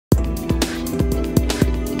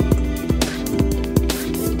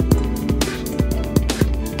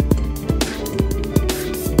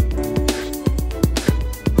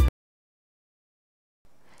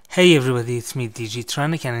Hey everybody, it's me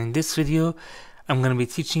DGtronic, and in this video I'm going to be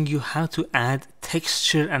teaching you how to add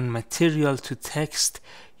texture and material to text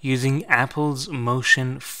using Apple's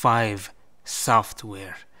Motion 5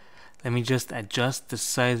 software. Let me just adjust the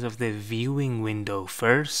size of the viewing window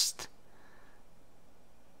first.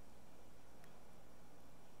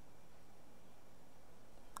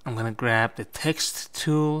 I'm going to grab the text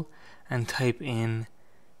tool and type in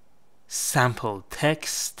sample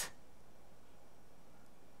text.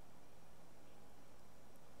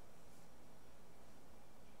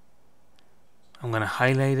 I'm going to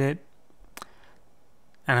highlight it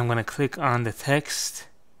and I'm going to click on the text.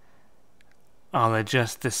 I'll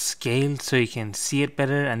adjust the scale so you can see it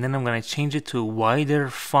better, and then I'm going to change it to a wider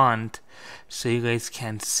font so you guys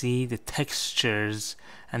can see the textures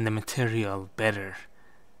and the material better.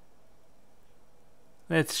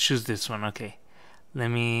 Let's choose this one. Okay, let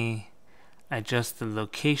me adjust the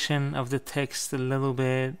location of the text a little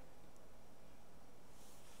bit.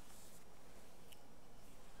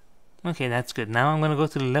 Okay, that's good. Now I'm going to go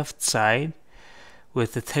to the left side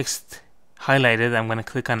with the text highlighted. I'm going to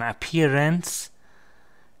click on appearance,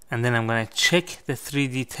 and then I'm going to check the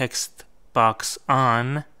 3D text box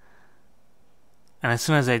on, and as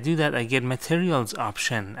soon as I do that, I get materials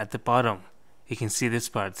option at the bottom. You can see this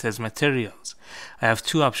part, it says materials. I have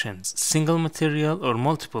two options, single material or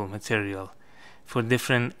multiple material, for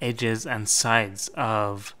different edges and sides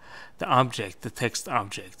of the object, the text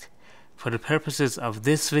object. For the purposes of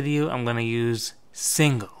this video, I'm going to use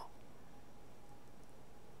single.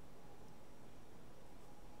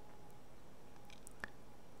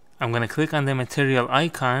 I'm going to click on the material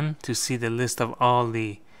icon to see the list of all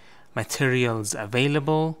the materials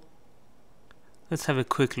available. Let's have a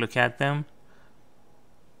quick look at them.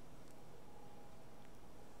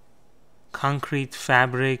 Concrete,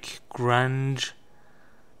 fabric, grunge,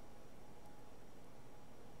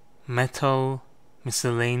 metal,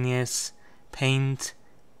 miscellaneous, paint,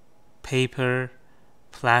 paper,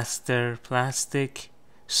 plaster, plastic,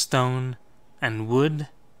 stone, and wood.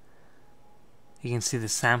 You can see the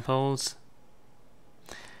samples.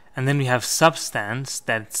 And then we have substance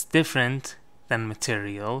that's different than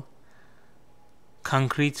material.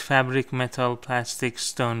 Concrete, fabric, metal, plastic,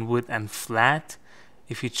 stone, wood, and flat.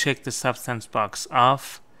 If you check the substance box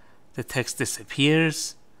off, the text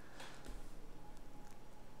disappears.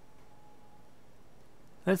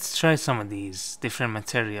 Let's try some of these different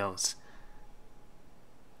materials.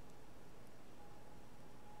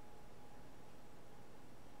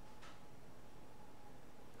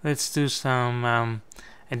 Let's do some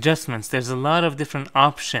adjustments. There's a lot of different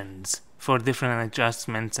options for different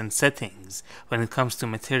adjustments and settings when it comes to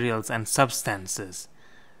materials and substances.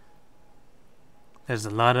 There's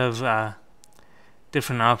a lot of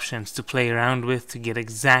different options to play around with to get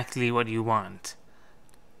exactly what you want.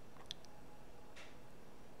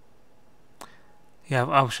 You have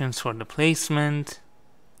options for the placement.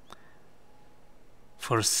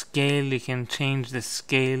 For scale, you can change the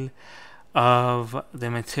scale of the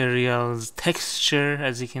material's texture.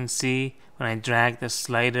 As you can see, when I drag the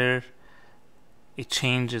slider, it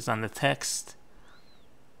changes on the text.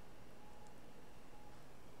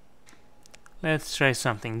 Let's try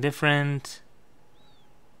something different.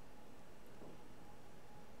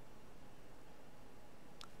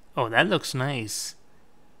 Oh, that looks nice.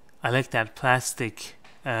 I like that plastic,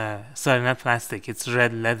 sorry, not plastic, it's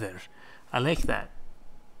red leather. I like that.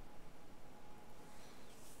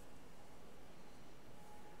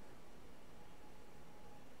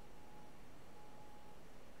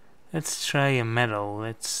 Let's try a metal.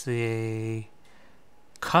 Let's see,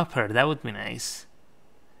 copper. That would be nice.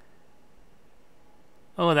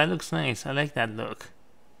 Oh, that looks nice. I like that look.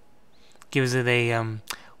 Gives it a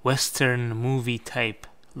Western movie type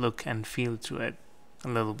look and feel to it a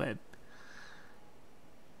little bit.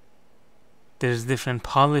 There's different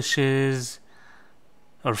polishes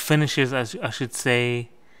or finishes, as I should say.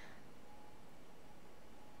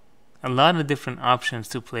 A lot of different options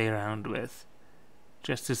to play around with,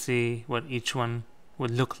 just to see what each one would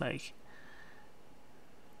look like.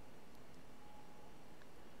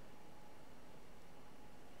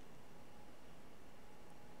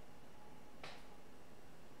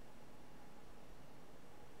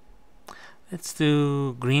 Let's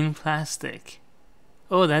do green plastic.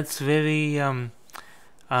 Oh, that's very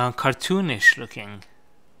cartoonish looking.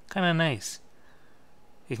 Kind of nice.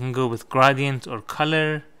 You can go with gradient or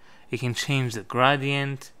color. You can change the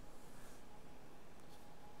gradient.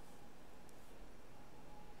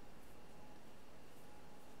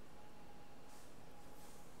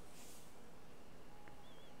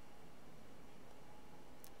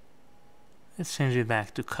 Let's change it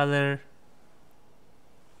back to color.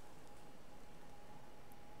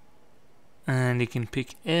 and you can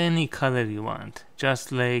pick any color you want,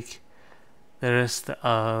 just like the rest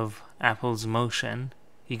of Apple's Motion.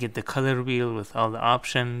 You get the color wheel with all the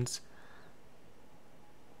options.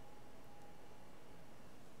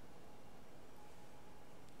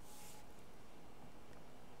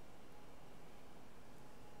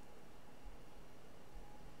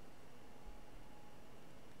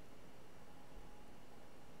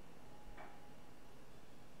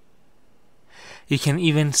 You can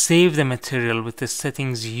even save the material with the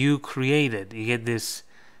settings you created. You get this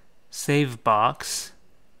save box.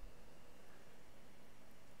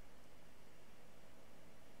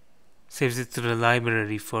 Saves it to the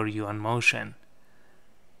library for you on Motion.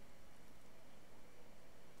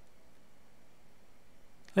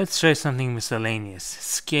 Let's try something miscellaneous.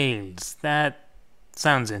 Scales. That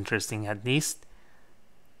sounds interesting at least.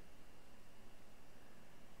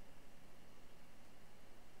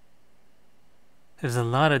 There's a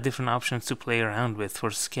lot of different options to play around with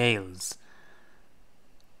for scales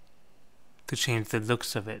to change the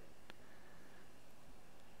looks of it.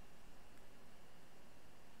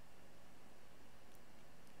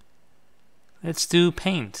 Let's do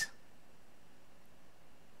paint.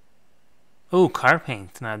 Oh, car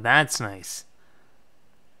paint. Now that's nice.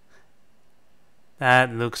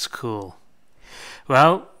 That looks cool.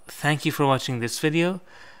 Well, thank you for watching this video.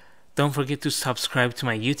 Don't forget to subscribe to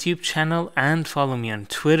my YouTube channel and follow me on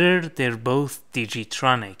Twitter. They're both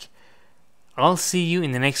Digitronic. I'll see you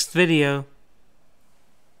in the next video.